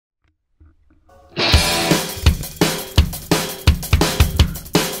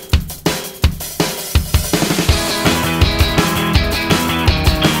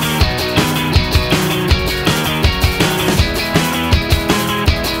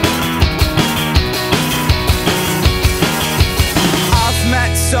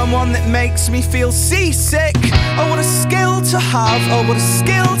someone that makes me feel seasick. Oh, what a skill to have, oh, what a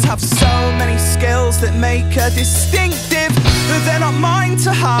skill to have so many skills that make her distinctive. But they're not mine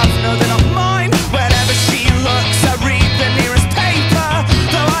to have, no, they're not mine. Whenever she looks, I read the nearest paper.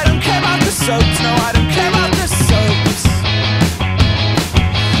 Though I don't care about the soaps, no, I don't care about the soaps.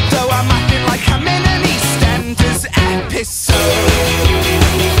 Though I'm acting like I'm in an EastEnders episode.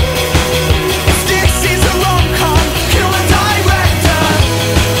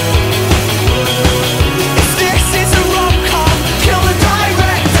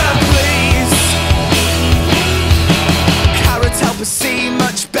 See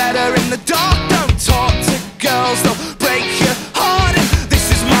much better in the dark. Don't talk to girls, they'll break your heart. And this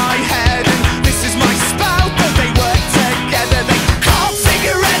is my head and this is my spout. Though they work together, they can't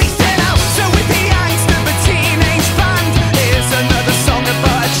figure anything out. So with the angst of a teenage band, here's another song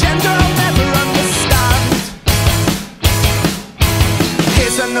about a gender I'll never understand.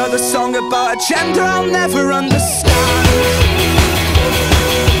 Here's another song about a gender I'll never understand.